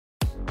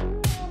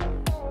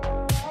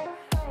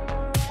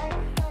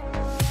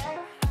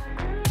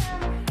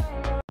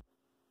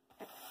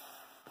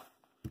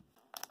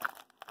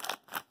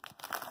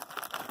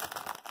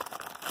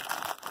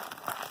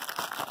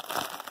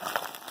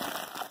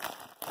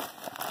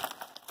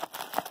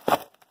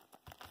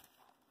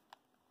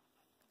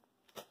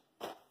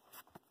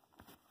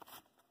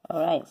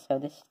Alright, so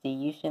this is the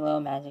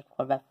YuXin Magic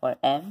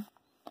 4x4M.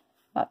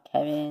 Got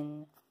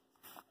Kevin,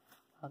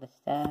 all the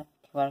stuff,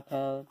 QR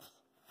codes.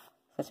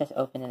 So let's just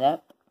open it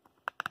up.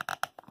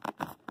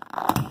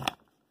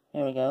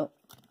 Here we go.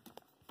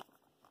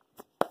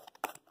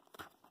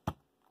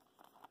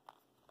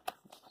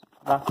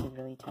 The box is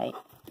really tight.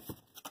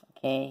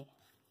 Okay.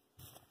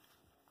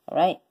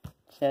 Alright,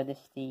 so this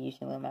is the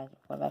YuXin Magic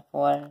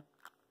 4x4.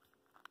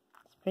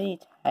 It's pretty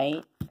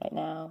tight right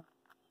now.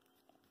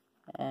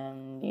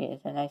 And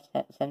it's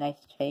a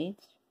nice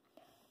trades.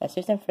 Let's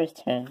do some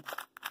first turns.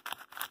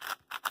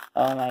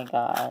 Oh my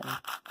god.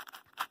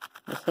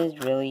 This is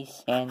really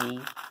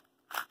sandy.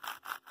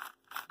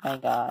 My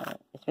god.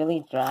 It's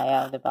really dry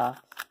out of the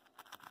box.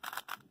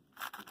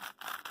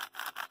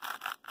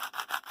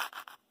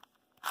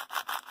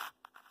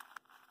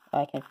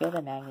 Oh, I can feel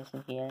the magnets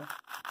in here.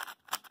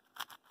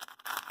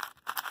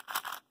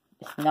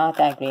 It's not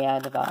that great out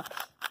of the box.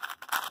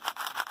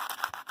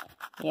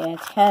 Yeah,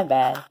 it's kind of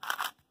bad.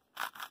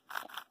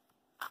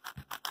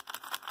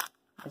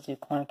 Let's do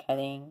corner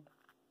cutting.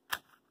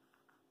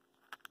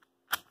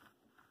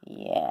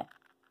 Yeah.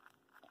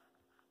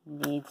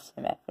 Needs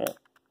some effort.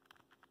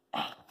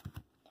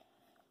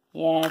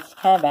 Yeah, it's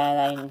kind of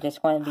bad. I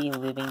just want to be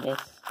lubing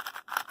this.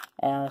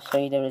 And I'll show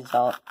you the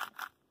result.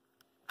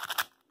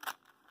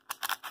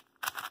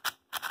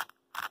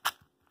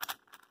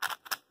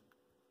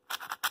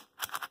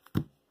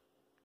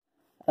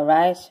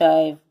 Alright,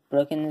 so I've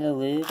broken the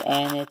lube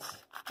and it's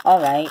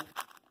alright.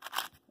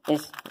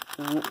 It's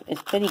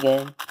pretty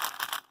good.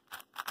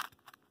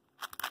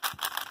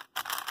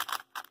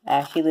 I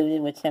actually lubed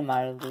it with some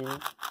Mario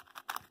lube.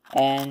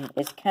 And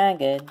it's kinda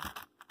good.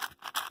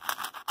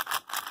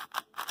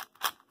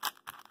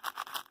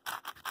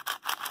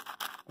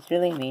 It's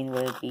really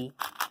mean-worthy.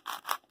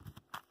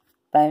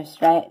 But I'm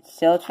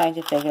still trying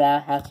to figure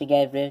out how to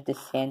get rid of the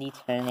sandy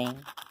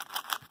turning.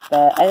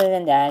 But other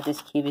than that,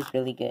 this cube is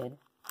really good.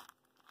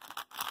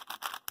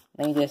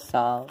 Let me just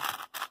solve.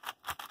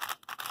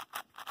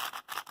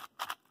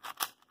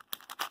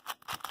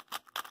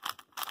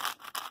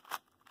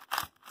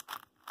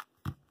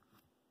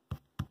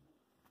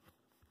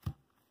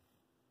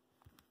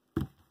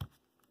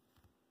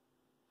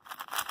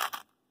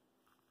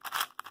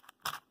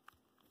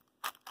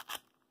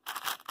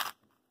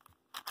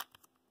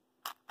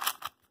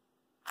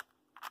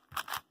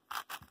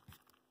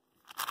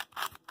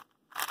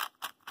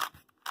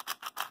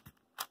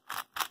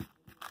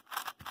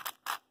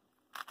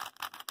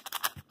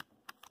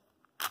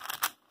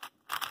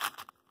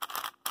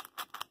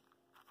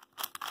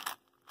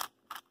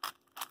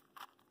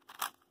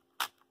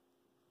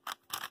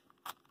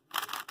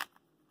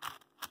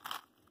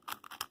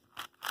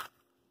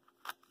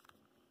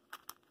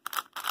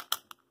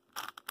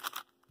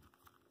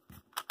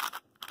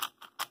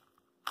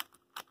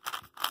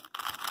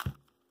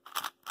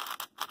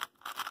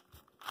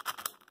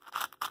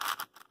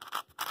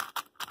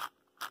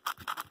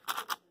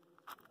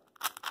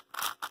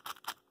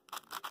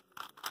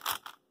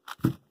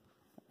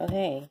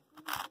 Okay,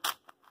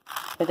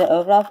 but the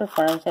overall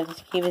performance of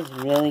this cube is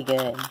really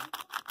good.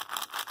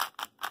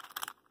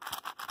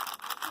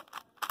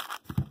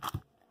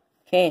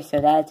 Okay, so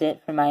that's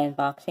it for my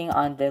unboxing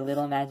on the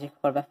Little Magic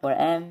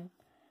 4x4M.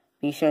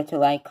 Be sure to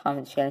like,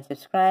 comment, share, and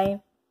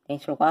subscribe.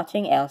 Thanks for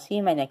watching, and I'll see you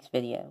in my next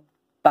video.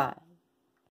 Bye.